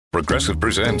Progressive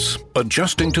presents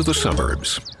Adjusting to the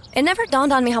Suburbs. It never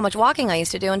dawned on me how much walking I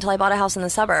used to do until I bought a house in the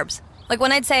suburbs. Like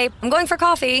when I'd say, I'm going for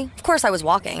coffee, of course I was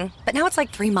walking, but now it's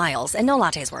like 3 miles and no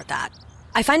latte's worth that.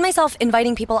 I find myself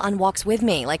inviting people on walks with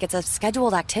me like it's a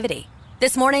scheduled activity.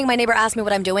 This morning, my neighbor asked me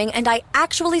what I'm doing, and I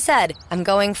actually said, I'm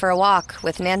going for a walk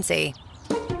with Nancy.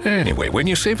 Anyway, when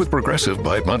you save with Progressive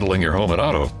by bundling your home and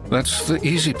auto, that's the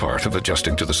easy part of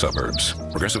adjusting to the suburbs.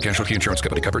 Progressive Casualty Insurance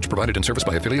Company. Coverage provided and serviced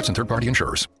by affiliates and third-party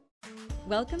insurers.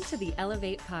 Welcome to the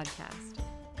Ellevate podcast.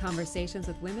 Conversations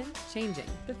with women changing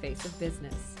the face of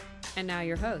business. And now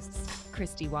your hosts,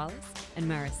 Kristy, Wallace, and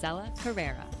Maricella,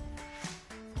 Herrera.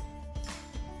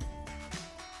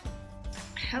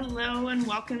 Hello and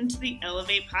welcome to the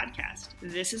Ellevate podcast.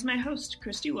 This is my host,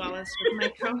 Kristy Wallace, with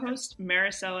my co-host,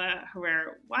 Maricella,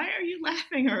 Herrera. Why are you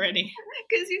laughing already?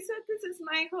 Because you said this is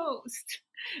my host.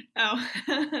 Oh.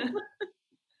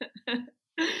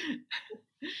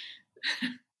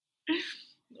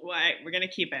 Why? We're going to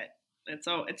keep it. It's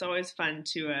always fun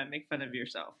to make fun of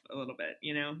yourself a little bit.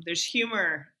 You know, there's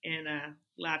humor in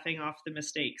laughing off the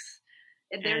mistakes.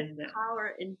 There's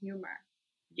power in humor.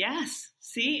 Yes.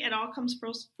 See, it all comes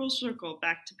full circle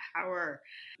back to power.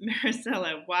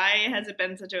 Maricella, why has it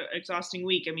been such an exhausting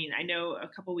week? I mean, I know a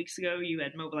couple weeks ago you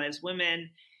had mobilized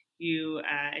women. You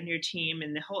and your team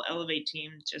and the whole Ellevate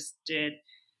team just did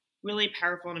really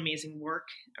powerful and amazing work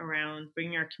around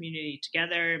bringing our community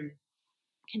together and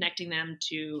connecting them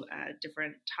to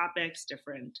different topics,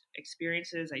 different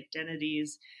experiences,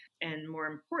 identities, and more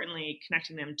importantly,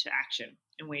 connecting them to action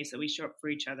in ways that we show up for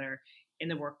each other in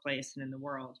the workplace and in the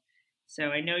world. So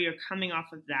I know you're coming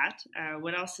off of that.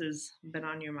 What else has been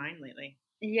on your mind lately?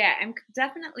 Yeah, I'm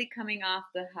definitely coming off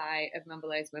the high of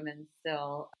Mobilized Women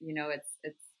still. You know,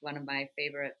 it's one of my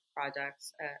favorite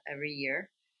projects every year.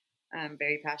 I'm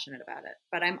very passionate about it.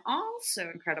 But I'm also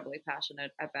incredibly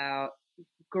passionate about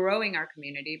growing our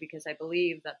community because I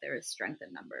believe that there is strength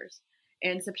in numbers.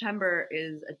 And September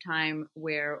is a time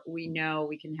where we know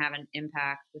we can have an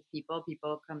impact with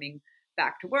people coming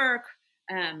back to work,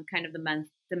 kind of the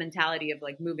mentality of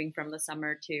like moving from the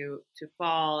summer to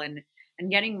fall and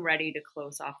getting ready to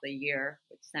close off the year,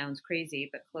 which sounds crazy,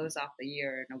 but close off the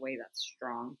year in a way that's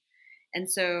strong. And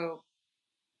so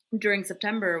during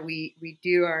September, we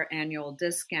do our annual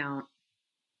discount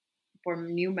for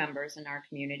new members in our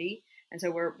community. And so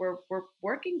we're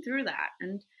working through that.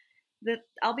 And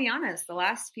I'll be honest, the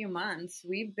last few months,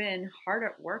 we've been hard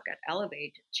at work at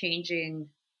Ellevate,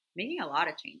 making a lot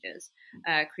of changes,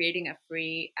 creating a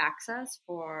free access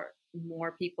for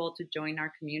more people to join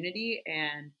our community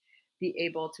and be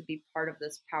able to be part of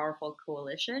this powerful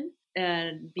coalition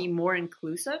and be more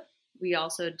inclusive. We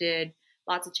also did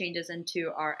lots of changes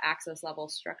into our access level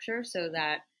structure so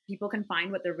that people can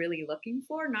find what they're really looking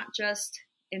for, not just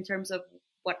in terms of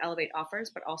what Ellevate offers,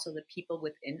 but also the people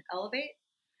within Ellevate.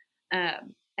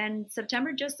 And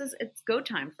September it's go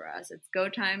time for us. It's go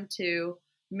time to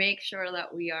make sure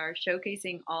that we are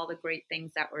showcasing all the great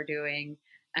things that we're doing,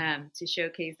 to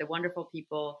showcase the wonderful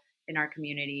people in our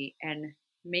community and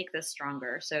make this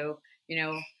stronger. So, you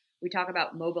know, we talk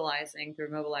about mobilizing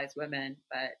through Mobilized Women,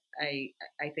 but I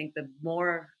think the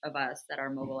more of us that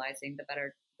are mobilizing, the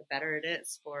better it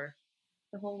is for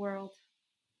the whole world.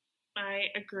 I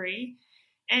agree.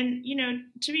 And, you know,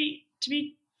 to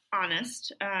be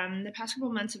honest, the past couple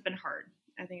of months have been hard.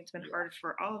 I think it's been hard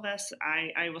for all of us.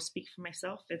 I will speak for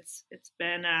myself. It's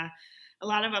been a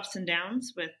lot of ups and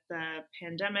downs with the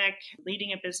pandemic,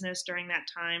 leading a business during that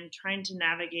time, trying to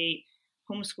navigate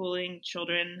homeschooling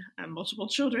children, multiple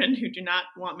children who do not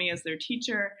want me as their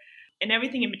teacher, and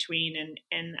everything in between.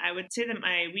 And I would say that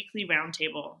my weekly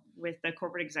roundtable with the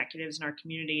corporate executives in our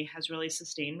community has really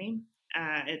sustained me.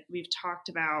 We've talked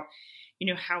about,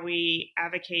 you know, how we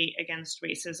advocate against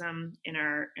racism in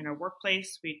our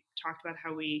workplace. We talked about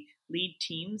how we lead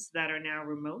teams that are now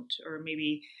remote or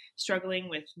maybe struggling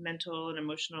with mental and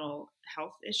emotional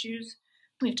health issues.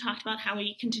 We've talked about how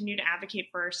we continue to advocate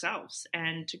for ourselves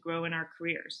and to grow in our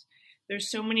careers. There's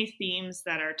so many themes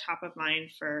that are top of mind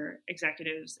for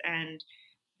executives, and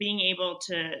being able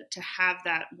to have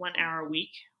that 1 hour a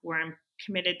week where I'm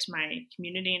committed to my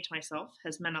community and to myself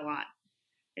has meant a lot.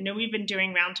 I know we've been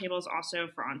doing roundtables also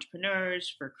for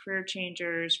entrepreneurs, for career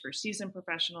changers, for seasoned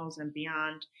professionals and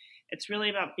beyond. It's really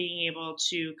about being able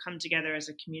to come together as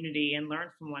a community and learn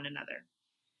from one another.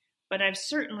 But I've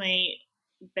certainly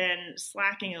been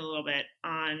slacking a little bit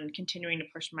on continuing to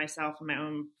push myself in my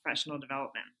own professional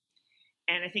development.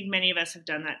 And I think many of us have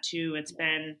done that too. It's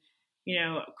been, you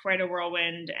know, quite a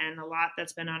whirlwind and a lot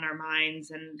that's been on our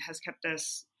minds and has kept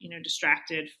us, you know,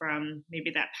 distracted from maybe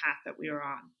that path that we were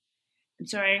on. And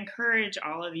so I encourage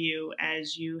all of you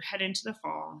as you head into the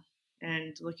fall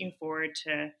and looking forward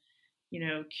to,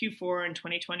 Q4 in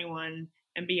 2021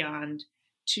 and beyond,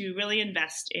 to really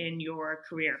invest in your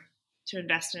career, to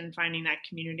invest in finding that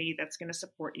community that's going to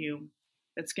support you,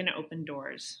 that's going to open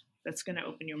doors, that's going to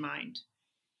open your mind.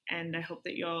 And I hope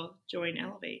that you'll join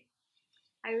Ellevate.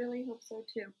 I really hope so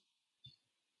too.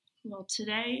 Well,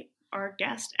 today our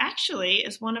guest actually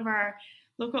is one of our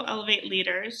local Ellevate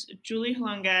leaders. Julie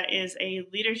Holunga is a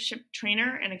leadership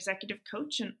trainer and executive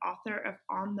coach and author of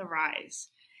On the Rise.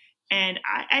 And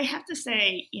I have to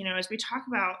say, as we talk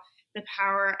about the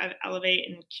power of Ellevate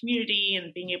and community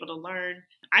and being able to learn,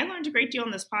 I learned a great deal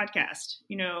on this podcast.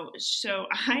 So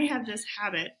I have this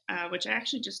habit, which I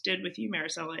actually just did with you,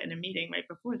 Maricella, in a meeting right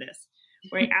before this,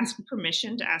 where I ask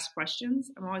permission to ask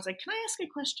questions. I'm always like, can I ask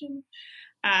a question?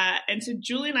 And so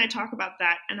Julie and I talk about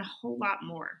that and a whole lot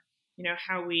more.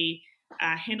 How we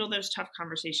handle those tough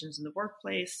conversations in the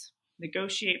workplace,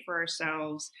 negotiate for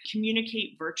ourselves,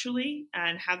 communicate virtually,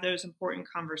 and have those important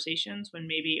conversations when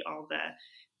maybe all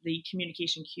the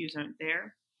communication cues aren't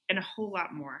there, and a whole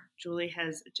lot more. Julie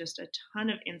has just a ton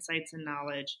of insights and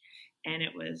knowledge, and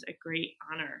it was a great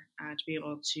honor to be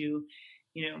able to,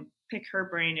 pick her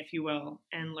brain, if you will,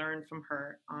 and learn from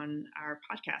her on our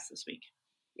podcast this week.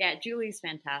 Yeah, Julie's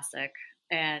fantastic.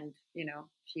 And,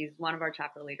 she's one of our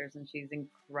chapter leaders and she's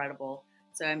incredible.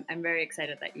 So I'm very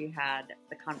excited that you had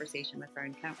the conversation with her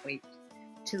and can't wait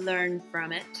to learn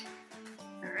from it.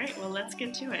 All right, well, let's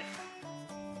get to it.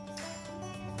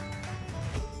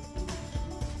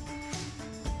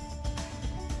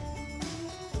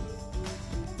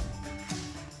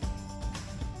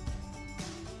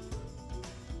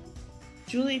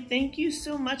 Julie, thank you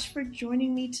so much for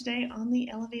joining me today on the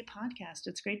Ellevate podcast.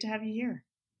 It's great to have you here.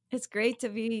 It's great to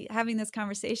be having this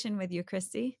conversation with you,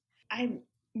 Kristy. I'm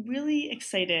really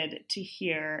excited to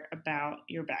hear about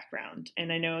your background.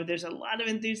 And I know there's a lot of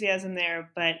enthusiasm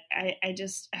there, but I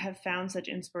just have found such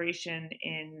inspiration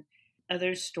in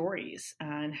others' stories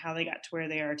and how they got to where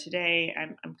they are today.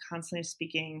 I'm constantly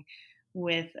speaking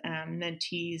with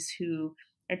mentees who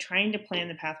are trying to plan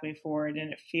the pathway forward,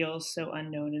 and it feels so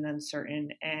unknown and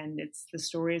uncertain. And it's the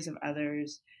stories of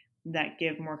others that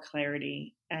give more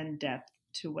clarity and depth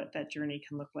to what that journey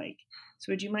can look like.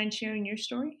 So would you mind sharing your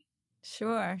story?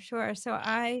 Sure. So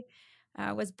I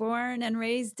was born and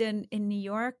raised in New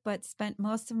York, but spent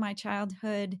most of my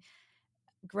childhood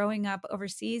growing up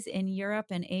overseas in Europe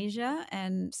and Asia,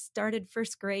 and started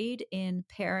first grade in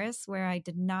Paris, where I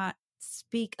did not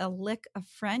speak a lick of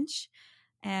French.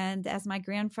 And as my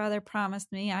grandfather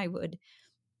promised me, I would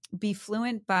be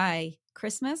fluent by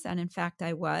Christmas. And in fact,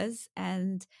 I was.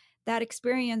 And that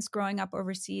experience growing up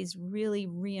overseas really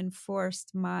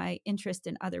reinforced my interest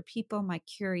in other people, my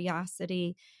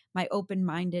curiosity, my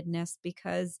open-mindedness,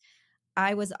 because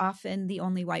I was often the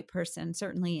only white person,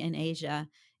 certainly in Asia,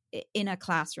 in a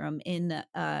classroom, in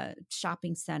a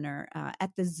shopping center, at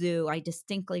the zoo. I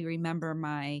distinctly remember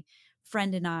my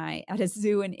friend and I at a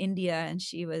zoo in India, and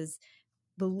she was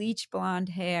bleach blonde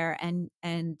hair,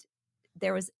 and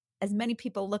there was as many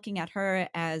people looking at her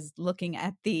as looking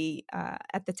at the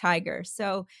tiger.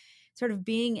 So sort of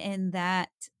being in that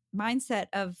mindset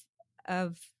of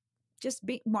just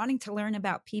wanting to learn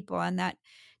about people, and that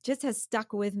just has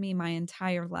stuck with me my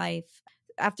entire life.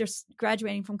 After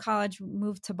graduating from college,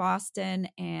 moved to Boston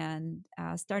and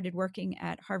started working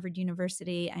at Harvard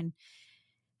University, and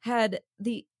had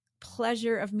the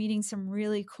pleasure of meeting some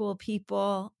really cool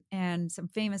people and some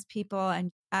famous people.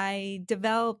 And I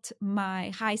developed my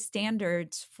high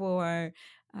standards for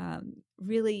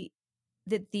really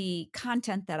the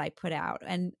content that I put out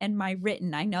and my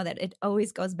written. I know that it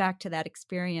always goes back to that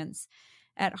experience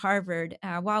at Harvard.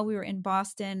 While we were in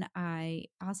Boston, I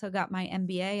also got my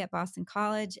MBA at Boston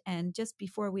College. And just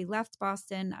before we left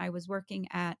Boston, I was working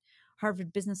at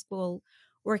Harvard Business School,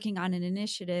 working on an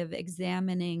initiative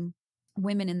examining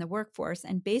women in the workforce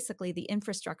and basically the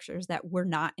infrastructures that were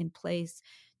not in place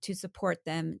to support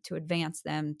them, to advance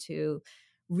them, to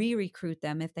re-recruit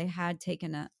them if they had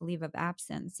taken a leave of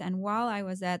absence. And while I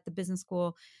was at the business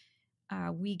school,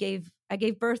 I gave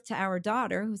birth to our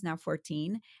daughter, who's now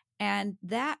 14, and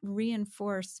that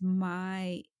reinforced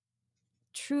my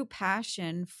true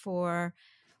passion for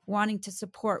wanting to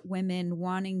support women,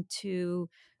 wanting to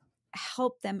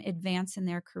help them advance in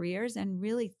their careers, and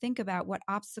really think about what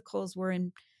obstacles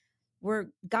were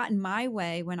gotten my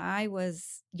way when I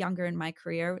was younger in my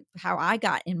career, how I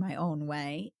got in my own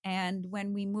way. And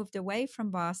when we moved away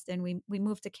from Boston, we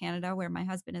moved to Canada, where my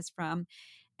husband is from,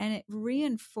 and it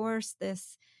reinforced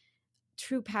this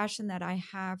true passion that I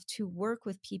have to work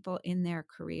with people in their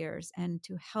careers and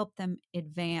to help them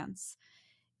advance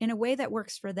in a way that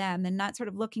works for them, and not sort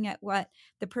of looking at what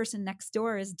the person next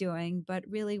door is doing, but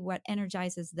really what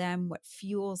energizes them, what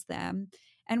fuels them,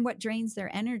 and what drains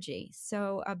their energy.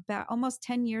 So about almost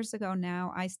 10 years ago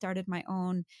now, I started my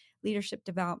own leadership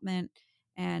development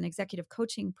and executive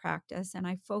coaching practice, and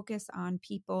I focus on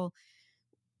people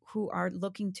who are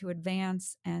looking to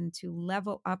advance and to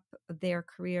level up their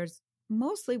careers,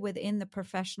 mostly within the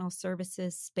professional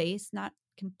services space, not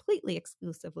completely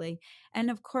exclusively.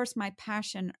 And of course, my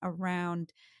passion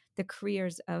around the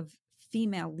careers of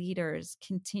female leaders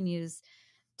continues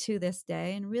to this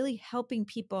day, and really helping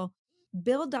people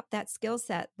build up that skill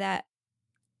set that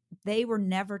they were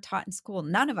never taught in school.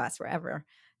 None of us were ever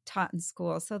taught in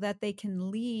school, so that they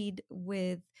can lead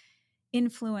with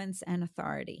influence and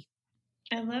authority.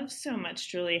 I love so much,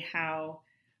 Julie, how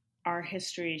our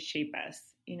histories shape us.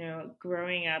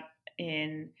 Growing up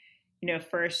in,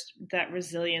 first that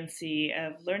resiliency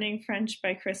of learning French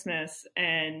by Christmas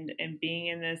and being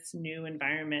in this new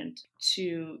environment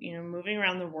to, moving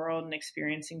around the world and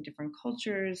experiencing different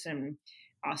cultures, and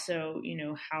also,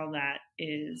 how that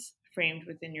is framed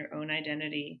within your own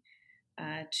identity,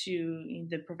 to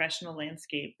the professional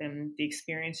landscape and the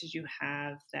experiences you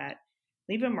have that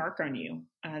leave a mark on you,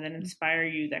 that inspire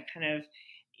you, that kind of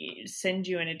send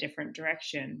you in a different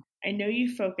direction. I know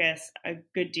you focus a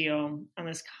good deal on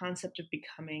this concept of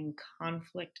becoming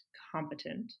conflict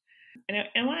competent. And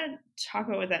I want to talk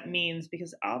about what that means,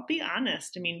 because I'll be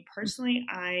honest. Personally,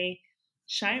 I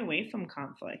shy away from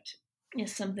conflict.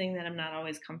 It's something that I'm not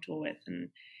always comfortable with. And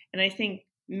I think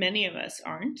many of us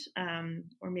aren't,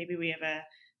 or maybe we have a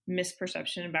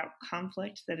misperception about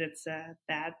conflict, that it's a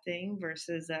bad thing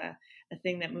versus a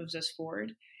thing that moves us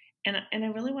forward. And I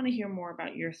really want to hear more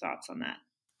about your thoughts on that.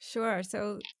 Sure.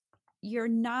 So you're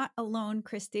not alone,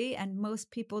 Kristy, and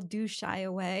most people do shy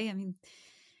away.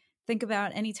 Think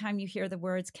about anytime you hear the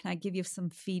words, "Can I give you some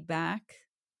feedback?"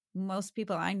 Most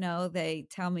people I know, they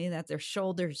tell me that their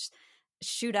shoulders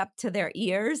shoot up to their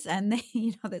ears, and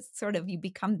they, that's sort of, you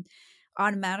become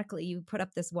automatically, you put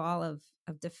up this wall of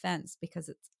defense because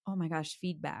it's, oh my gosh,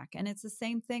 feedback. And it's the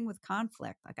same thing with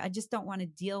conflict. Like, I just don't want to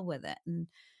deal with it. And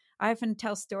I often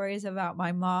tell stories about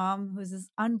my mom, who's this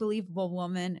unbelievable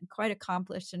woman, quite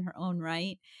accomplished in her own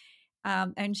right.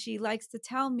 And she likes to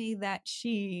tell me that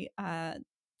she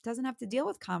doesn't have to deal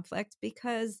with conflict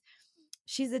because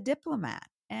she's a diplomat.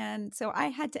 And so I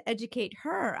had to educate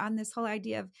her on this whole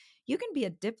idea of, you can be a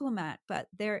diplomat, but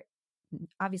there,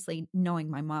 obviously knowing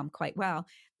my mom quite well,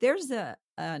 there's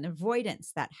an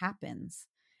avoidance that happens,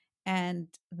 and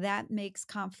that makes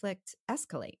conflict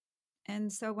escalate.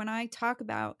 And so when I talk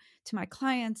about to my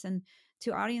clients and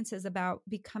to audiences about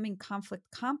becoming conflict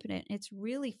competent, it's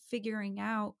really figuring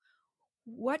out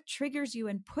what triggers you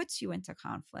and puts you into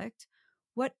conflict,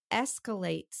 what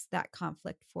escalates that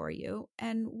conflict for you,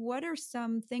 and what are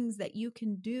some things that you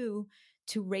can do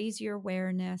to raise your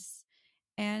awareness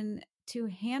and to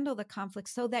handle the conflict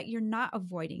so that you're not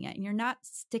avoiding it and you're not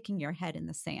sticking your head in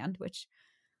the sand, which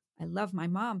I love my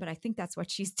mom, but I think that's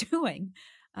what she's doing.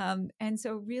 And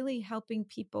so really helping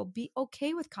people be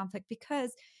okay with conflict,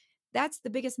 because that's the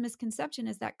biggest misconception,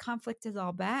 is that conflict is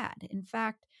all bad. In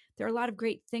fact, there are a lot of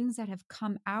great things that have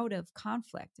come out of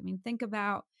conflict. Think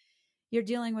about, you're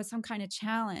dealing with some kind of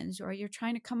challenge, or you're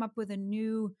trying to come up with a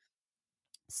new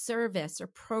service or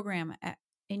program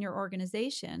in your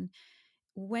organization.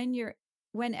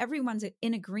 When everyone's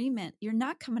in agreement, you're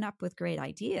not coming up with great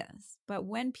ideas. But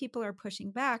when people are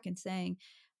pushing back and saying,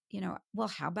 well,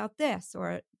 how about this?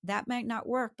 Or that might not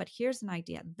work, but here's an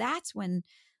idea. That's when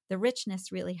the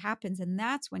richness really happens. And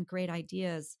that's when great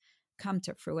ideas come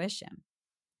to fruition.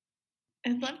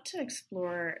 I'd love to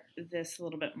explore this a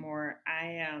little bit more.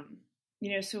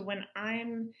 So when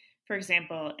I'm, for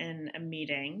example, in a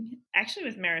meeting, actually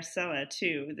with Maricella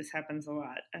too, this happens a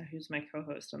lot, who's my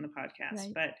co-host on the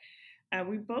podcast, right. But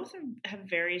we both have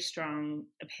very strong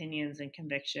opinions and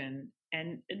conviction,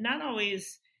 and not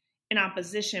always in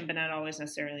opposition, but not always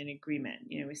necessarily in agreement.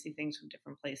 We see things from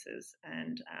different places,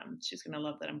 and she's going to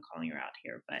love that I'm calling her out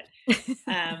here.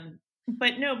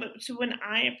 But so when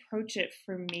I approach it,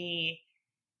 for me,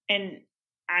 and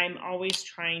I'm always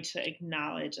trying to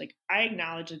acknowledge, I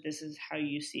acknowledge that this is how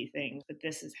you see things, but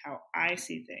this is how I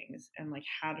see things, and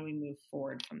how do we move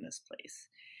forward from this place?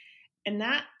 And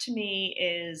that to me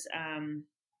is,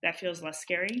 that feels less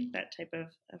scary, that type of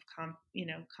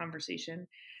conversation.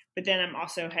 But then I'm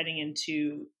also heading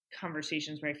into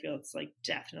conversations where I feel it's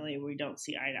definitely we don't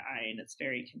see eye to eye, and it's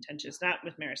very contentious, not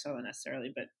with Maricella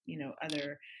necessarily, but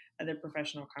other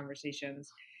professional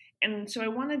conversations. And so I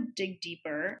want to dig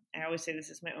deeper. I always say this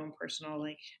is my own personal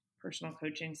personal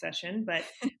coaching session, but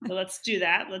let's do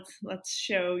that. Let's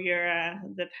show your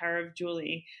the power of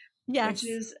Julie, Yes.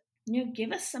 which is,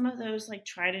 give us some of those like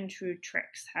tried and true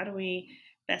tricks. How do we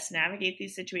best navigate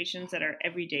these situations that are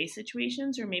everyday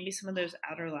situations, or maybe some of those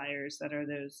outliers that are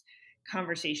those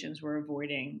conversations we're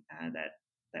avoiding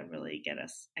that really get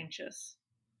us anxious?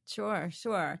 Sure.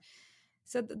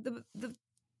 So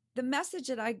the message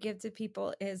that I give to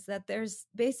people is that there's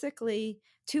basically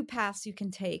two paths you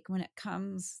can take when it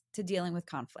comes to dealing with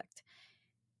conflict: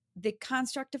 the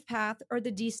constructive path or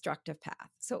the destructive path.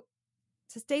 So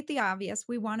to state the obvious,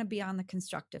 we want to be on the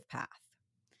constructive path,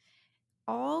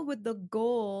 all with the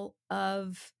goal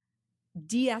of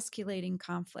de-escalating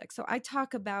conflict. So I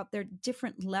talk about there are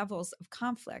different levels of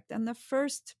conflict. And the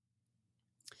first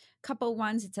couple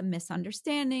ones, it's a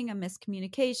misunderstanding, a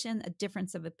miscommunication, a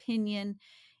difference of opinion.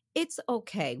 It's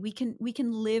okay. We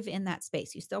can live in that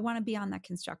space. You still want to be on that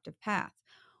constructive path.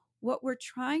 What we're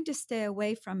trying to stay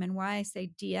away from, and why I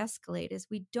say de-escalate, is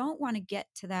we don't want to get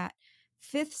to that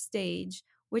fifth stage,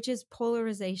 which is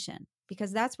polarization,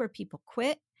 because that's where people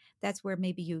quit. That's where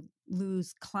maybe you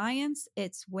lose clients.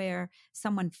 It's where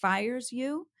someone fires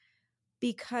you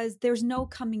because there's no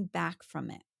coming back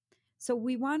from it. So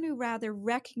we want to rather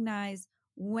recognize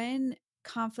when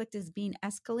conflict is being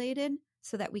escalated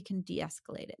so that we can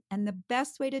de-escalate it. And the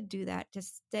best way to do that, to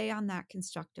stay on that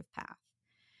constructive path.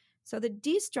 So the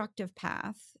destructive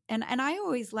path, and I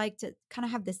always like to kind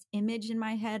of have this image in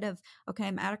my head of, okay,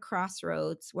 I'm at a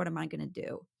crossroads. What am I going to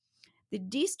do? The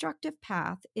destructive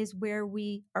path is where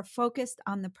we are focused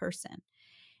on the person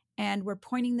and we're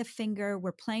pointing the finger,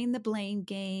 we're playing the blame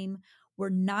game, we're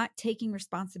not taking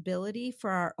responsibility for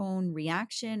our own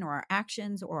reaction or our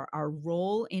actions or our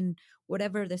role in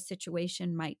whatever the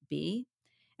situation might be.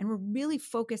 And we're really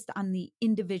focused on the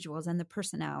individuals and the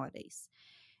personalities.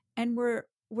 And we're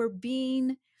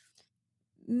being,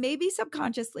 maybe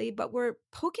subconsciously, but we're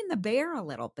poking the bear a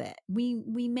little bit.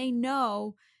 We may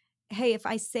know, hey, if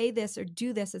I say this or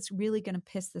do this, it's really going to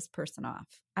piss this person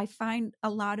off. I find a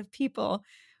lot of people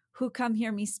who come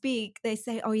hear me speak, they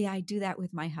say, oh yeah, I do that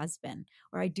with my husband,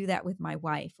 or I do that with my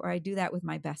wife, or I do that with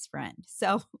my best friend.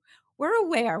 So we're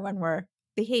aware when we're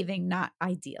behaving not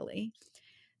ideally.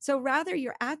 So rather,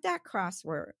 you're at that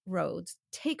crossroads,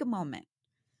 take a moment,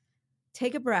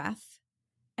 take a breath,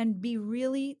 and be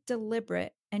really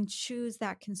deliberate and choose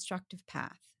that constructive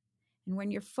path. And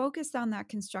when you're focused on that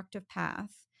constructive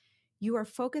path, you are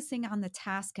focusing on the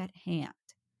task at hand.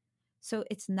 So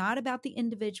it's not about the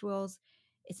individuals.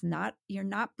 You're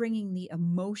not bringing the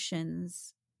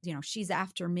emotions, she's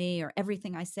after me or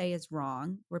everything I say is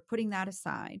wrong. We're putting that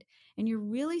aside. And you're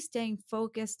really staying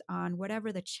focused on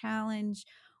whatever the challenge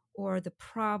or the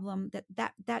problem,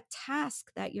 that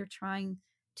task that you're trying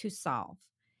to solve.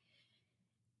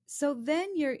 So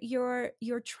then you're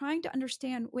trying to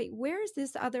understand, wait, where is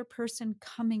this other person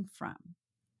coming from?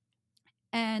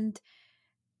 And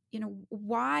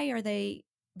why are they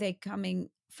coming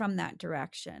from that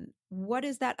direction? What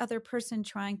is that other person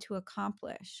trying to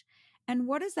accomplish? And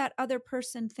what does that other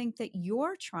person think that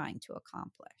you're trying to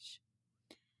accomplish?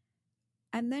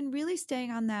 And then really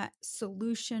staying on that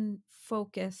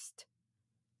solution-focused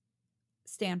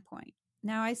standpoint.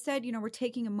 Now, I said, we're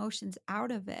taking emotions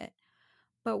out of it,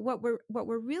 but what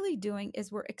we're really doing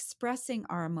is we're expressing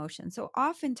our emotions. So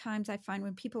oftentimes I find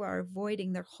when people are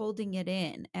avoiding, they're holding it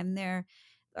in, and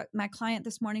my client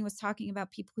this morning was talking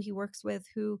about people he works with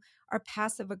who are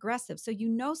passive aggressive. So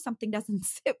something doesn't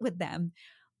sit with them,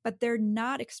 but they're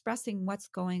not expressing what's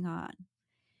going on.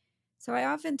 So I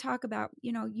often talk about,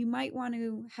 you might want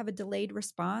to have a delayed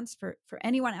response for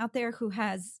anyone out there who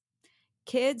has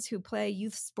kids who play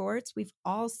youth sports. We've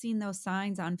all seen those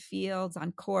signs on fields,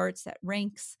 on courts, at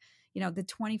rinks, the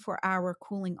 24-hour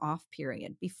cooling off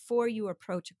period before you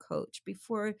approach a coach,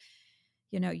 before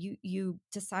you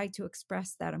decide to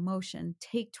express that emotion.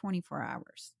 Take 24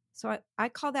 hours. So I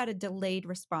call that a delayed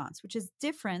response, which is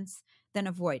different than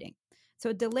avoiding. So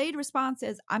a delayed response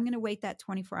is, I'm going to wait that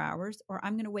 24 hours, or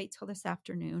I'm going to wait till this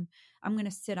afternoon. I'm going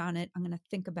to sit on it. I'm going to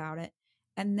think about it.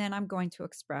 And then I'm going to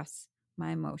express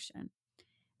my emotion.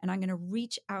 And I'm going to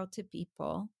reach out to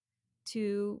people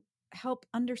to help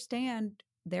understand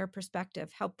their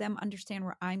perspective, help them understand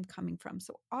where I'm coming from.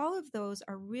 So all of those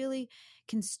are really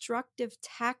constructive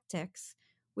tactics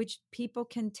which people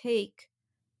can take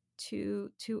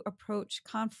to approach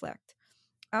conflict.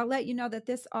 I'll let you know that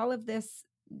all of this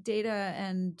data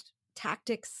and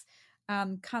tactics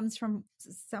comes from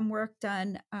some work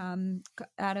done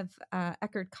out of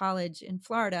Eckerd College in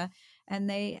Florida, and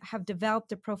they have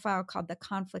developed a profile called the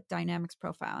Conflict Dynamics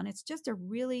Profile. And it's just a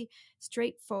really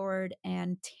straightforward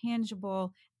and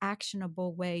tangible,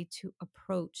 actionable way to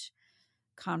approach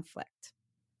conflict.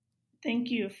 Thank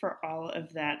you for all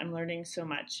of that. I'm learning so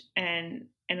much. And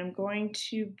I'm going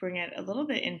to bring it a little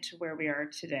bit into where we are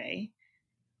today,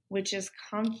 which is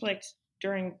conflict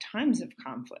during times of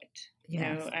conflict.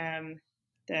 Yes.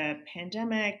 The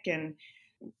pandemic and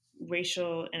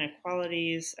racial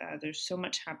inequalities, there's so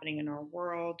much happening in our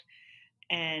world.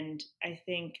 And I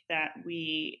think that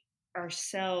we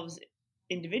ourselves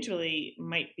individually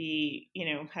might be,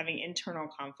 having internal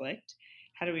conflict.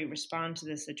 How do we respond to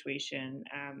this situation?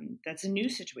 That's a new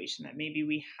situation that maybe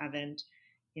we haven't,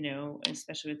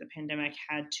 especially with the pandemic,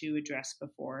 had to address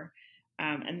before.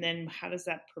 And then how does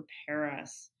that prepare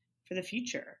us for the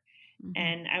future? Mm-hmm.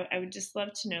 And I would just love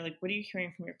to know, what are you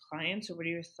hearing from your clients, or what are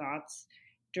your thoughts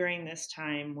during this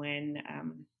time when,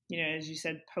 as you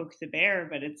said, poke the bear,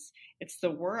 but it's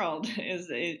the world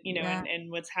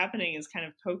and what's happening is kind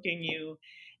of poking you.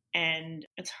 And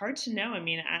it's hard to know. I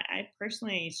mean, I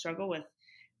personally struggle with,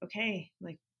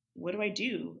 what do I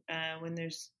do when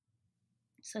there's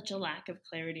such a lack of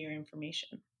clarity or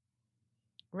information?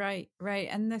 Right.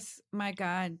 And this, my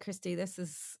God, Kristy,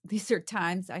 these are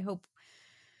times I hope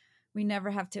we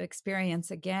never have to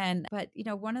experience again. But,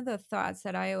 one of the thoughts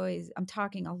that I'm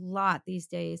talking a lot these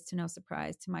days, to no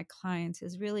surprise to my clients,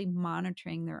 is really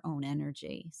monitoring their own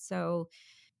energy. So,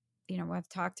 I've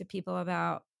talked to people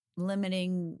about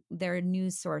limiting their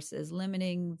news sources,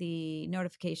 limiting the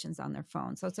notifications on their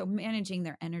phone. So managing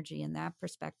their energy in that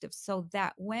perspective, so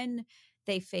that when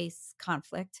they face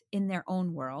conflict in their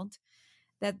own world,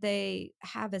 that they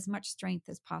have as much strength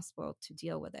as possible to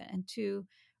deal with it, and to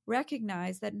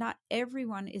recognize that not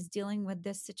everyone is dealing with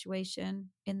this situation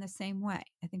in the same way.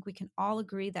 I think we can all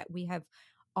agree that we have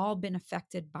all been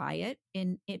affected by it,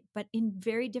 but in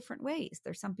very different ways.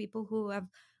 There's some people who have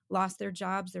lost their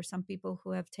jobs. There's some people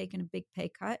who have taken a big pay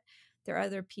cut. There are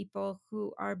other people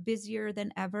who are busier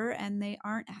than ever, and they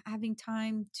aren't having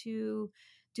time to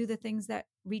do the things that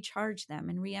recharge them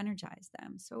and re-energize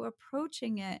them. So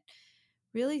approaching it,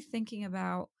 really thinking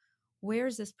about,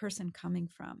 where's this person coming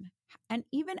from? And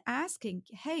even asking,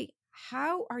 hey,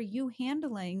 how are you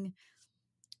handling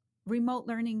remote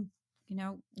learning,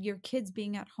 your kids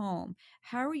being at home?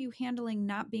 How are you handling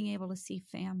not being able to see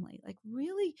family?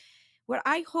 Really, what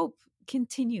I hope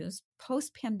continues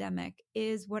post-pandemic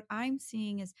is what I'm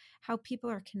seeing is how people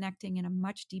are connecting in a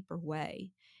much deeper way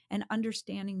and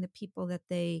understanding the people that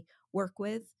they work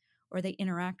with or they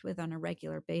interact with on a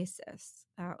regular basis.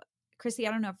 Kristy,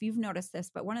 I don't know if you've noticed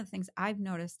this, but one of the things I've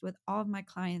noticed with all of my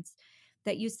clients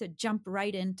that used to jump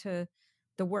right into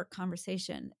the work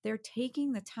conversation, they're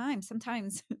taking the time,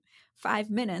 sometimes 5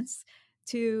 minutes,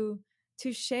 to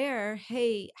share,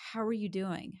 hey, how are you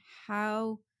doing?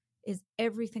 How is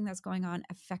everything that's going on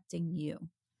affecting you?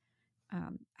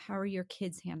 How are your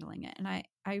kids handling it? And I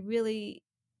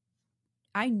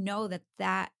know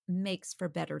that makes for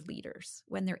better leaders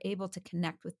when they're able to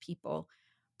connect with people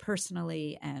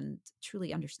personally and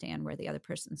truly understand where the other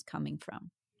person's coming from.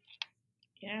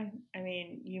 Yeah. I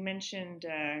mean, you mentioned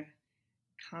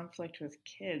conflict with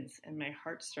kids, and my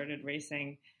heart started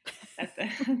racing at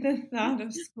the thought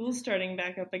of school starting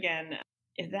back up again.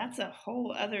 If that's a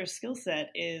whole other skill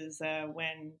set, is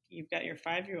when you've got your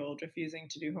 5-year-old refusing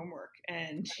to do homework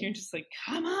and you're just like,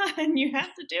 come on, you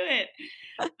have to do it.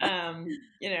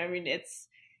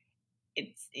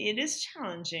 It is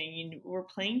challenging. We're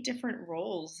playing different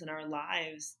roles in our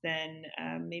lives than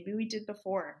maybe we did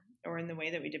before, or in the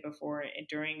way that we did before,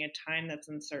 during a time that's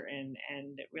uncertain,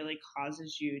 and it really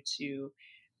causes you to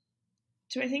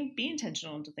I think, be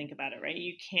intentional and to think about it, right?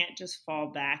 You can't just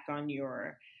fall back on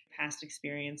your past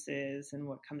experiences and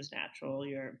what comes natural.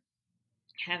 You're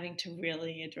having to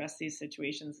really address these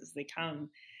situations as they come,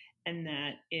 and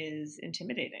that is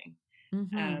intimidating.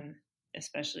 Mm-hmm.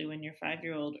 Especially when your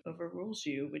 5-year-old overrules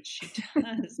you, which she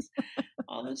does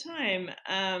all the time.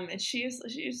 And she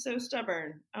is so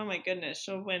stubborn. Oh my goodness.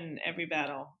 She'll win every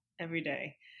battle every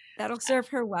day. That'll serve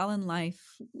her well in life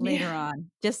later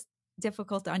on. Just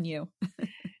difficult on you.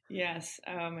 Yes.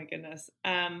 Oh my goodness.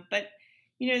 But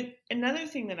another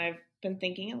thing that I've been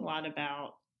thinking a lot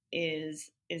about is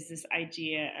this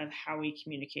idea of how we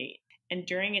communicate. And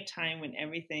during a time when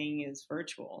everything is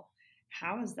virtual,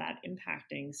 how is that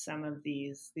impacting some of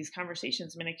these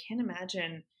conversations? I mean, I can't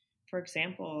imagine, for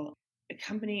example,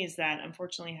 companies that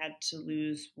unfortunately had to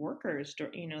lose workers,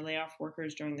 lay off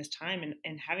workers during this time,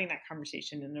 and having that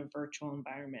conversation in a virtual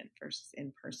environment versus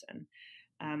in person.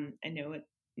 I know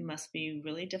must be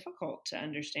really difficult to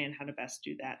understand how to best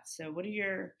do that. So what are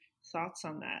your thoughts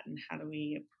on that, and how do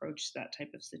we approach that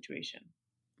type of situation?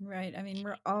 Right. I mean,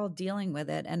 we're all dealing with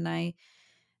it. And I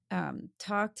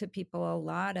talk to people a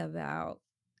lot about,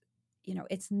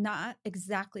 it's not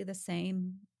exactly the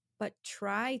same, but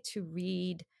try to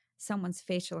read someone's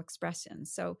facial expression.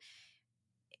 So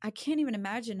I can't even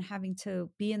imagine having to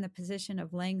be in the position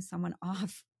of laying someone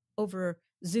off over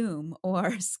Zoom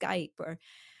or Skype or,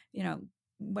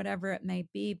 whatever it may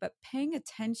be, but paying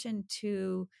attention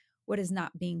to what is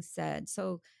not being said.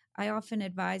 So I often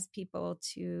advise people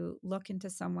to look into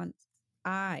someone's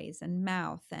eyes and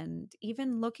mouth and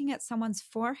even looking at someone's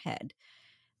forehead.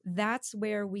 That's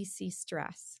where we see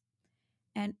stress.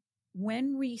 And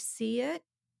when we see it,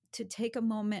 to take a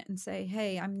moment and say,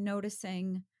 hey, I'm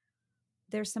noticing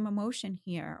there's some emotion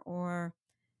here, or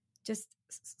just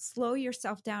slow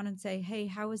yourself down and say, hey,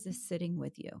 how is this sitting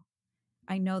with you?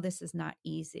 I know this is not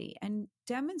easy. And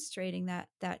demonstrating that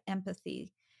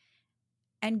empathy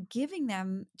and giving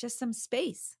them just some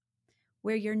space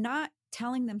where you're not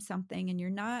telling them something and you're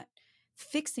not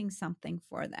fixing something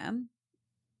for them,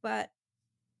 but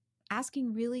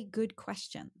asking really good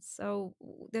questions. So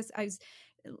I was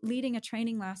leading a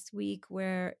training last week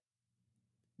where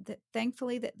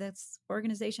thankfully that this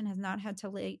organization has not had to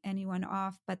lay anyone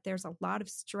off, but there's a lot of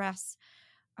stress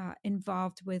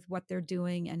involved with what they're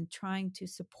doing and trying to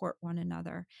support one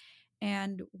another.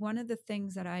 And one of the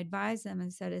things that I advise them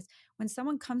and said is, when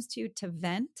someone comes to you to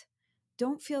vent,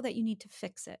 don't feel that you need to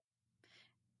fix it.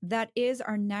 That is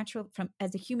our natural,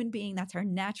 as a human being, that's our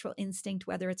natural instinct,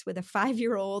 whether it's with a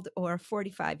 5-year-old or a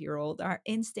 45-year-old. Our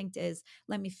instinct is,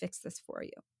 let me fix this for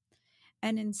you.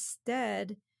 And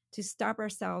instead, to stop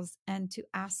ourselves and to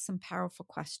ask some powerful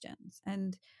questions.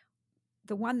 And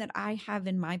the one that I have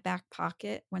in my back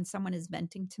pocket when someone is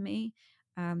venting to me,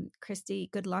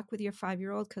 Kristy, good luck with your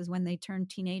 5-year-old, because when they turn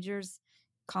teenagers,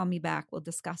 call me back. We'll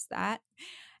discuss that.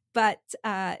 But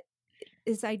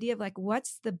this idea of like,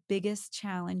 what's the biggest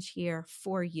challenge here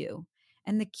for you?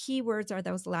 And the key words are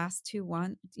those last two,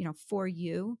 for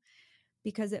you,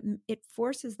 because it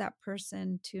forces that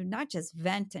person to not just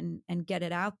vent and get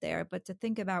it out there, but to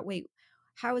think about, wait,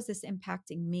 how is this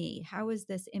impacting me? How is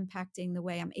this impacting the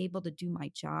way I'm able to do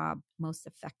my job most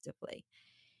effectively?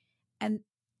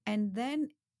 And then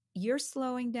you're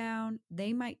slowing down.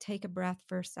 They might take a breath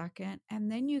for a second,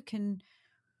 and then you can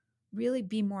really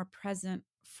be more present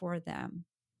for them.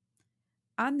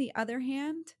 On the other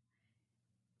hand,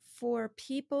 for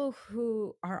people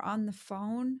who are on the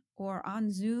phone or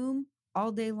on Zoom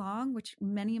all day long, which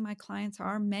many of my clients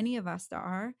are, many of us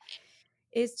are,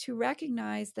 is to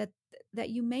recognize that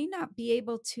you may not be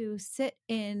able to sit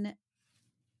in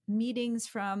meetings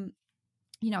from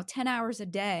 10 hours a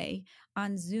day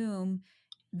on Zoom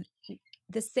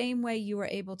the same way you were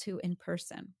able to in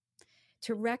person.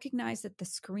 To recognize that the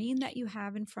screen that you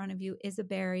have in front of you is a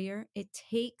barrier. It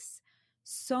takes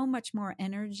so much more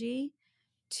energy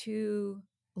to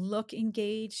look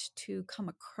engaged, to come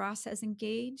across as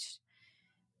engaged.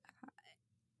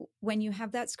 When you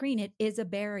have that screen, it is a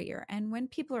barrier. And when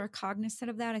people are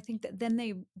cognizant of that, I think that then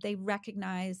they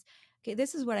recognize, okay,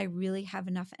 this is what I really have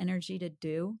enough energy to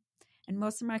do. And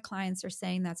most of my clients are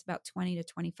saying that's about 20 to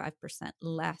 25%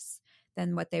 less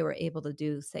than what they were able to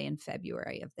do, say, in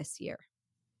February of this year.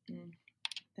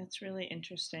 That's really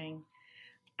interesting.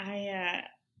 I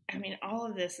mean, all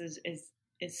of this is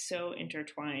so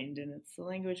intertwined, and it's the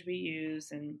language we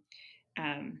use, and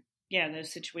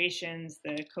those situations,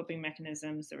 the coping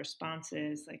mechanisms, the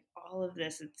responses, like all of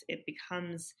this, it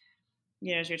becomes,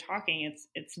 as you're talking,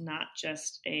 it's not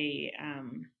just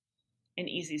an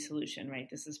easy solution, right?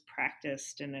 This is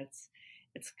practiced, and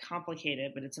it's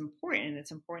complicated, but it's important.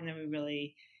 It's important that we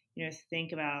really,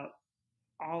 think about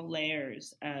all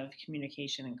layers of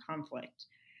communication and conflict.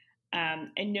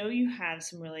 I know you have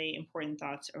some really important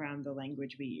thoughts around the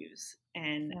language we use,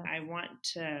 and I want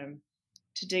to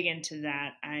dig into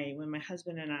that. When my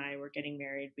husband and I were getting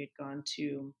married, we'd gone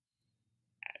to,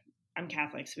 I'm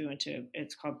Catholic, so we went to,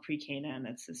 it's called pre-Cana, and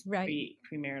it's this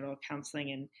premarital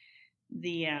counseling. And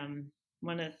the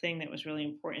one of the things that was really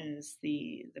important is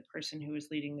the person who was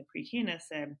leading the pre-Cana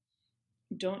said,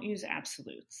 don't use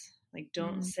absolutes. Like,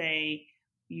 don't say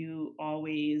you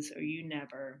always or you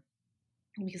never,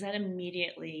 because that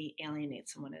immediately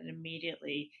alienates someone. It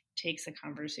immediately takes a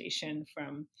conversation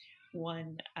from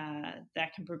one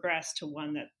that can progress to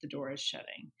one that the door is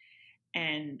shutting.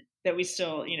 And that we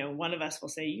still, one of us will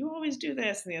say, you always do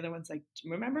this. And the other one's like,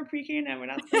 remember pre-Cana? We're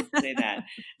not supposed to say that.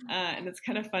 And it's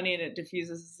kind of funny, and it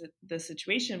diffuses the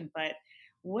situation. But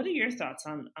what are your thoughts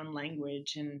on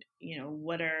language, and,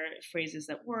 what are phrases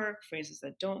that work, phrases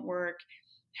that don't work?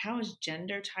 how is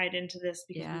gender tied into this?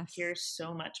 Because we Yes. hear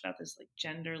so much about this like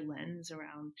gender lens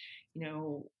around,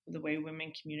 the way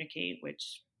women communicate,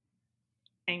 which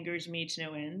angers me to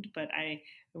no end. But I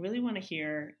really want to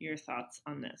hear your thoughts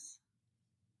on this.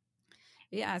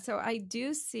 Yeah, so I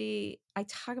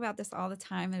talk about this all the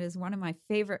time. It is one of my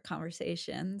favorite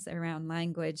conversations around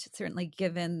language, certainly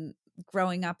given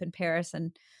growing up in Paris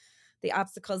and the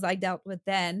obstacles I dealt with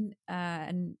then,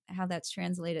 and how that's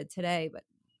translated today. But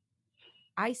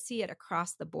I see it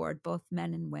across the board, both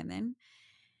men and women.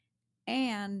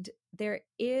 And there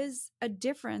is a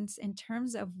difference in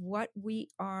terms of what we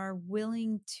are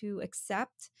willing to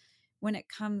accept when it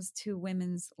comes to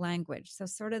women's language. So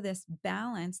sort of this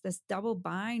balance, this double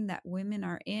bind that women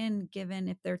are in, given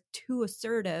if they're too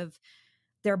assertive,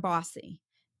 they're bossy.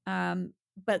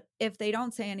 But if they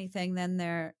don't say anything, then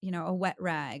they're, a wet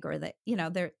rag, or that,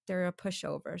 they're a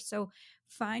pushover. So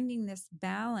finding this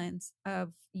balance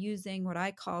of using what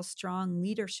I call strong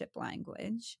leadership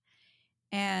language,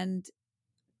 and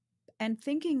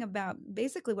thinking about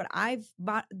basically what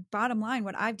bottom line,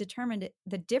 what I've determined,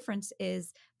 the difference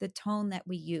is the tone that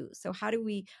we use. So how do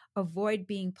we avoid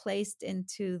being placed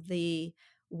into the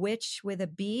witch with a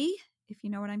B, if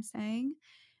you know what I'm saying,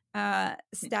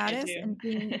 status, and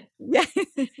being, yeah,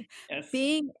 Yes.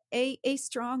 being a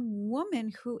strong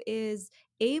woman who is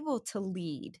able to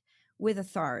lead with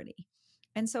authority.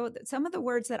 And so some of the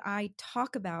words that I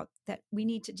talk about that we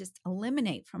need to just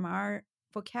eliminate from our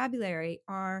vocabulary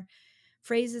are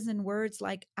phrases and words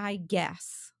like I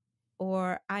guess,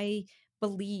 or I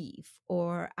believe,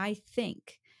 or I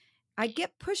think. I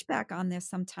get pushback on this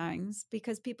sometimes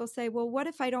because people say, well, what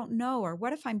if I don't know? Or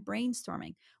what if I'm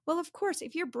brainstorming? Well, of course,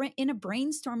 if you're in a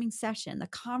brainstorming session, the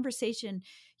conversation,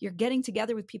 you're getting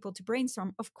together with people to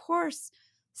brainstorm, of course,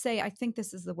 say, I think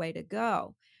this is the way to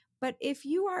go. But if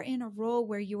you are in a role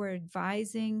where you are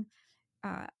advising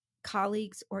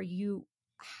colleagues, or you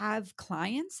have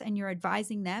clients and you're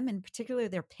advising them, in particular,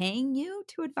 they're paying you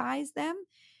to advise them,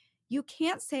 you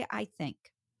can't say, I think.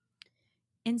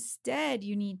 Instead,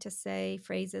 you need to say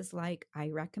phrases like, I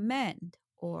recommend,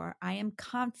 or I am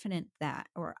confident that,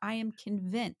 or I am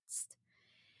convinced.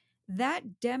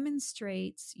 That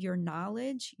demonstrates your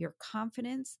knowledge, your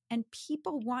confidence, and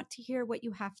people want to hear what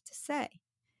you have to say.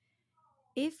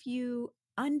 If you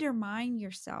undermine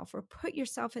yourself or put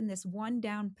yourself in this one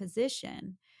down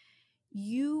position,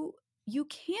 you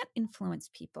can't influence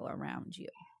people around you.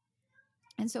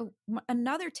 And so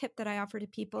another tip that I offer to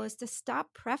people is to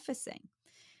stop prefacing.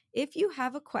 If you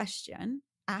have a question,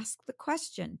 ask the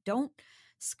question. Don't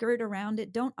skirt around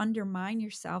it. Don't undermine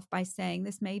yourself by saying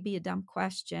this may be a dumb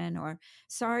question, or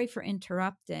sorry for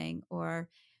interrupting, or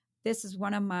this is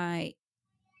one of my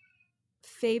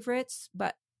favorites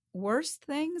but worst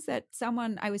things that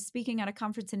I was speaking at a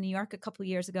conference in New York a couple of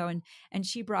years ago, and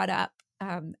she brought up,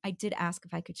 I did ask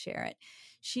if I could share it.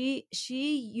 She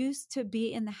used to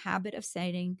be in the habit of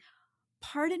saying,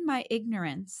 pardon my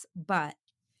ignorance, but,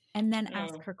 and then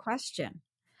ask her question.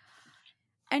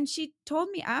 And she told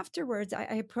me afterwards, I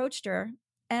approached her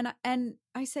and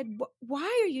I said,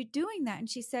 why are you doing that? And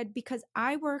she said, because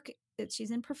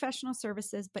she's in professional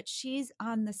services, but she's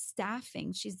on the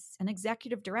staffing. She's an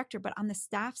executive director, but on the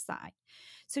staff side.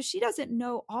 So she doesn't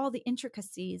know all the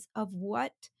intricacies of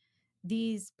what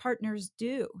these partners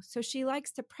do. So she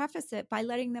likes to preface it by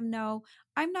letting them know,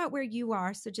 I'm not where you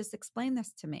are, so just explain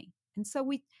this to me. And so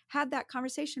we had that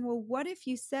conversation. Well, what if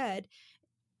you said,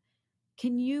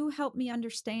 can you help me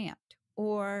understand,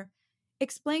 or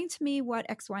explain to me what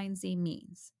X, Y, and Z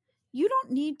means? You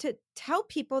don't need to tell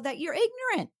people that you're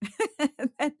ignorant.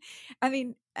 I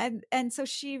mean, and so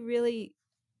she really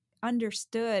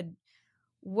understood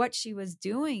what she was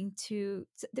doing to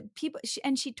the people.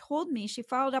 And she told me, she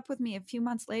followed up with me a few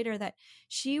months later, that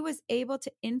she was able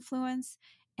to influence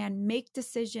and make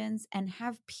decisions and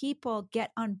have people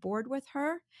get on board with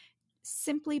her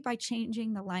simply by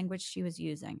changing the language she was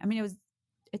using. I mean,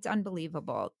 it's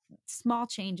unbelievable. Small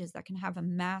changes that can have a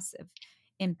massive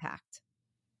impact.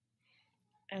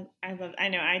 I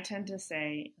know I tend to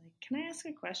say, like, can I ask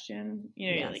a question?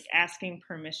 Yes. Like asking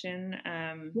permission.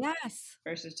 Yes.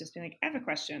 Versus just being like, I have a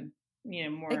question.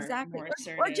 More exactly. More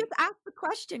assertive. Or just ask the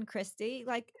question, Kristy.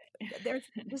 Like,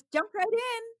 just jump right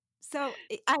in. So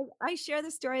I share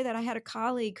the story that I had a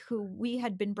colleague who we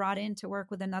had been brought in to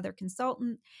work with another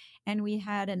consultant, and we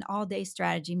had an all-day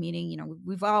strategy meeting.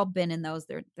 We've all been in those.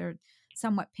 They're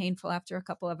somewhat painful after a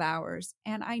couple of hours.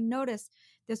 And I noticed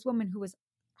this woman who was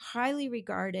highly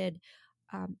regarded,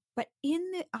 but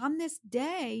on this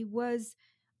day was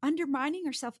undermining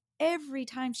herself every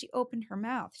time she opened her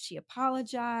mouth. She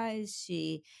apologized.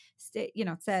 She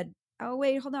said, oh,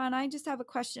 wait, hold on. I just have a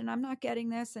question. I'm not getting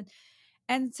this.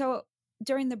 And so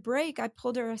during the break, I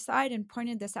pulled her aside and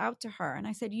pointed this out to her. And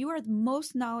I said, you are the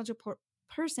most knowledgeable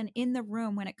person in the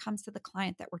room when it comes to the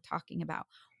client that we're talking about.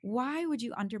 Why would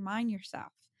you undermine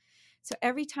yourself? So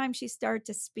every time she started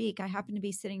to speak, I happened to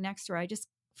be sitting next to her. I just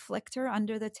flicked her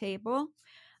under the table.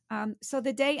 So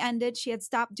the day ended. She had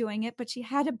stopped doing it, but she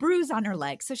had a bruise on her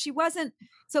leg. So she wasn't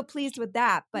so pleased with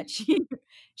that, but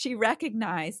she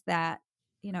recognized that,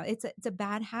 it's a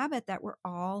bad habit that we're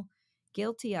all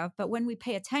guilty of. But when we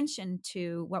pay attention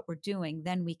to what we're doing,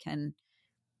 then we can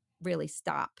really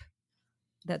stop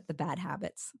the bad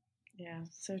habits. Yeah,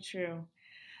 so true.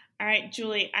 All right,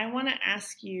 Julie, I want to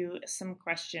ask you some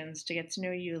questions to get to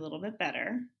know you a little bit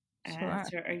better. Sure.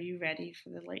 So are you ready for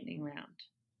the lightning round?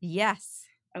 Yes.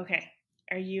 Okay.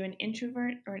 Are you an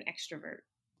introvert or an extrovert?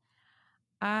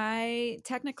 I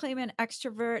technically am an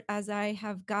extrovert. As I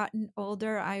have gotten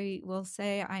older, I will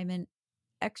say I'm an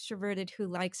extroverted who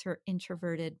likes her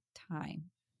introverted time.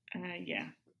 Yeah.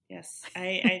 Yes.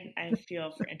 I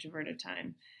feel for introverted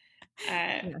time.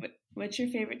 Yeah. What's your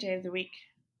favorite day of the week?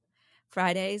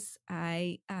 Fridays.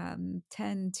 I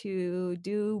tend to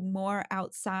do more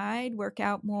outside, work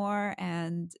out more,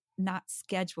 and not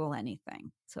schedule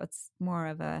anything. So it's more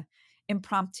of a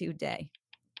impromptu day.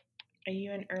 Are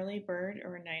you an early bird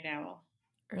or a night owl?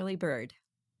 Early bird.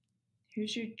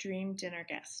 Who's your dream dinner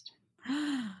guest?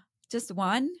 Just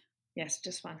one? Yes,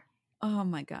 just one. Oh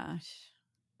my gosh.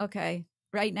 Okay.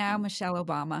 Right now, Michelle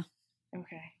Obama.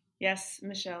 Okay. Yes,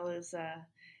 Michelle is, I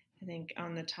think,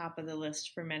 on the top of the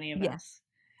list for many of us.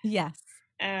 Yes.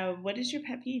 What is your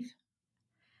pet peeve?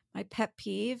 My pet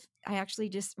peeve, I actually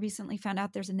just recently found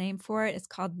out there's a name for it. It's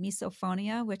called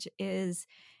misophonia, which is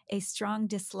a strong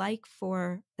dislike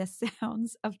for the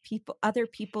sounds of other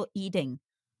people eating.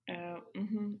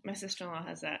 My sister-in-law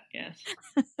has that. Yes.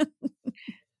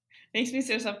 Makes me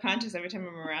so self-conscious every time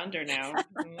I'm around her now.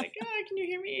 I'm like, can you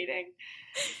hear me eating?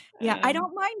 Yeah, I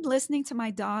don't mind listening to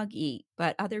my dog eat,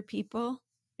 but other people,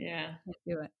 yeah, can't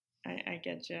do it. I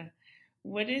get you.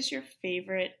 What is your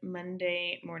favorite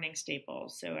Monday morning staple?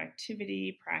 So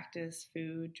activity, practice,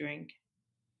 food, drink.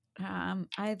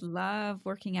 I love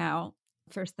working out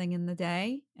first thing in the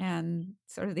day and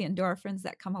sort of the endorphins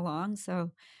that come along.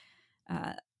 So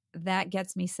that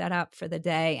gets me set up for the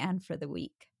day and for the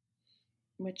week.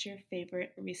 What's your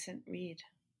favorite recent read?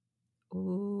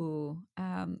 Ooh,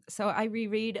 so I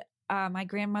reread my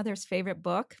grandmother's favorite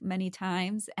book many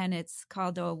times, and it's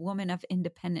called A Woman of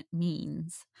Independent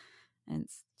Means, and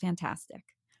it's fantastic.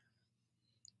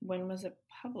 When was it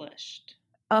published?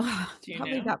 Oh,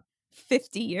 probably about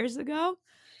 50 years ago.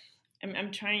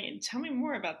 I'm trying. Tell me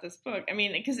more about this book. I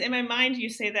mean, because in my mind you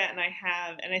say that, and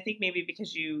I think maybe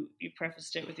because you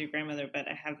prefaced it with your grandmother, but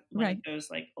I have one of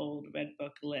those like old red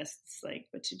book lists, like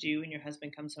what to do when your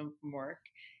husband comes home from work.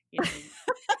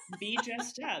 Be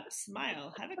dressed up,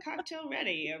 smile, have a cocktail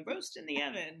ready, a roast in the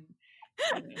oven.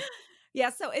 Yeah,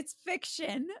 so it's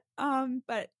fiction,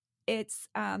 but it's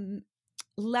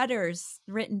letters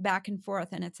written back and forth,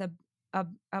 and it's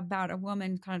about a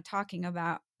woman kind of talking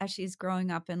about as she's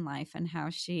growing up in life and how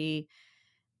she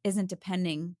isn't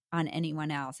depending on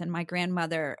anyone else. And my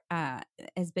grandmother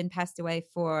has been passed away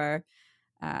for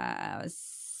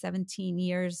 18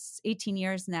 years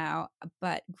now,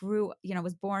 but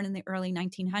was born in the early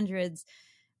 1900s,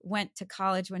 went to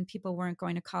college when people weren't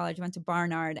going to college, went to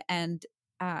Barnard, and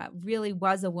really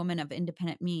was a woman of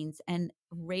independent means and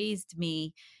raised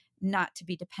me not to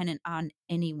be dependent on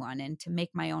anyone and to make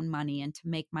my own money and to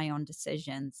make my own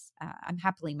decisions. I'm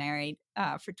happily married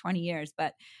for 20 years,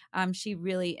 but she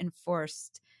really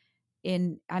enforced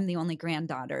I'm the only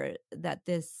granddaughter, that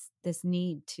this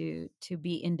need to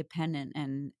be independent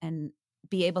and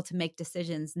be able to make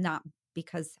decisions, not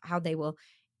because how they will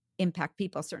impact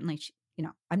people. Certainly,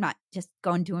 I'm not just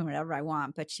going doing whatever I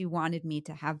want, but she wanted me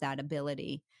to have that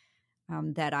ability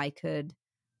that I could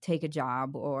take a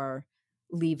job or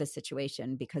leave a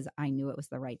situation because I knew it was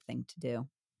the right thing to do.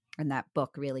 And that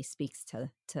book really speaks to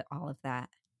all of that.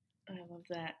 I love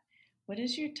that. What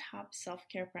is your top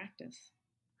self-care practice?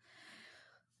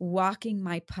 Walking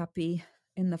my puppy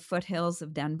in the foothills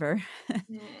of Denver.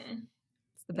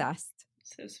 It's the best.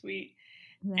 So sweet.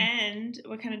 Yeah. And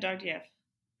what kind of dog do you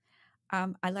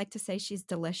have? I like to say she's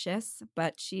delicious,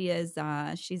 but she's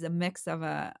a mix of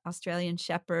a Australian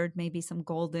Shepherd, maybe some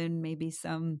Golden, maybe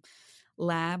some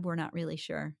Lab. We're not really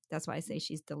sure. That's why I say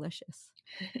she's delicious.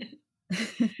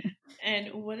 And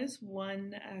what is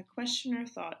one question or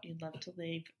thought you'd love to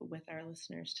leave with our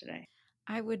listeners today?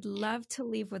 I would love to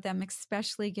leave with them,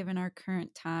 especially given our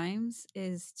current times,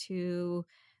 is to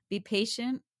be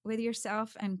patient with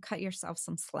yourself and cut yourself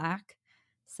some slack.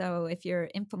 So if you're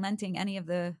implementing any of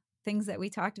the things that we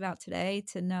talked about today,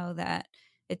 to know that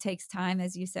it takes time,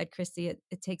 as you said, Kristy,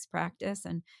 it takes practice,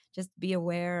 and just be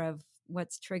aware of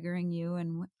what's triggering you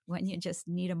and when you just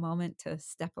need a moment to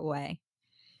step away.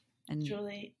 And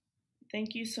Julie,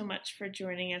 thank you so much for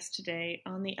joining us today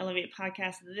on the Ellevate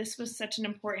podcast. This was such an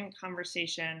important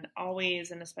conversation,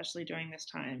 always, and especially during this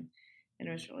time. And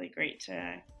it was really great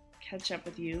to catch up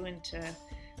with you and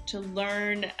to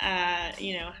learn,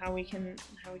 how we can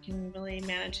really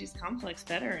manage these conflicts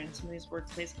better in some of these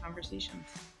workplace conversations.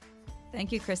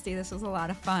 thank you, Kristy. This was a lot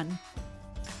of fun.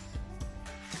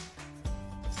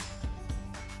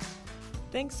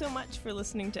 Thanks so much for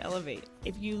listening to Ellevate.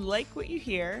 If you like what you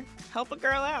hear, help a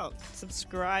girl out.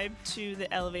 Subscribe to the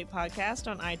Ellevate podcast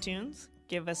on iTunes,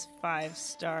 give us 5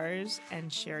 stars,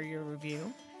 and share your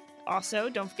review. Also,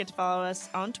 don't forget to follow us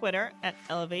on Twitter at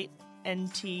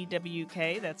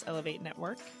EllevateNTWK, that's Ellevate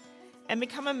Network, and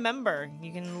become a member.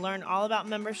 You can learn all about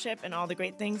membership and all the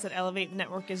great things that Ellevate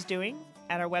Network is doing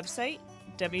at our website,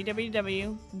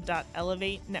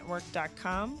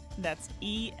 www.ellevatenetwork.com. That's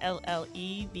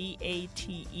ELLEVATE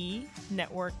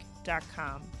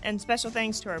network.com. And special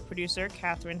thanks to our producer,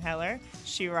 Catherine Heller.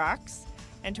 She rocks.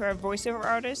 And to our voiceover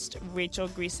artist, Rachel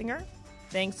Griesinger.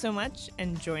 Thanks so much,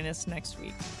 and join us next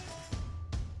week.